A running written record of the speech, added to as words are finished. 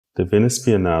The Venice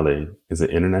Biennale is an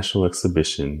international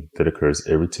exhibition that occurs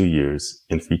every 2 years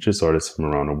and features artists from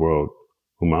around the world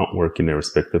who mount work in their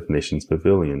respective nations'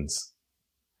 pavilions.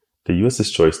 The U.S.'s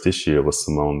choice this year was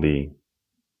Simone Leigh.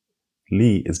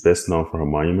 Leigh is best known for her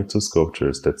monumental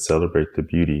sculptures that celebrate the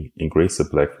beauty and grace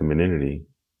of Black femininity.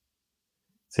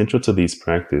 Central to Leigh's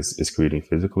practice is creating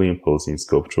physically imposing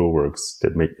sculptural works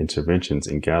that make interventions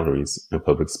in galleries and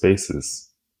public spaces.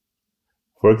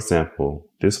 For example,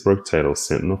 this work titled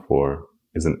Sentinel IV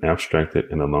is an abstracted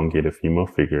and elongated female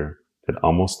figure that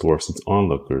almost dwarfs its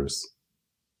onlookers.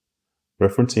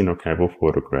 Referencing archival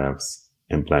photographs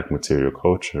and Black material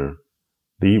culture,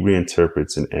 Leigh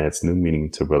reinterprets and adds new meaning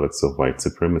to relics of white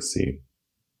supremacy.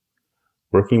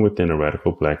 Working within a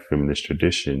radical Black feminist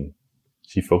tradition,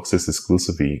 she focuses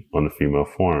exclusively on the female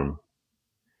form,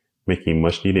 making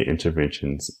much-needed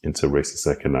interventions into racist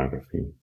iconography.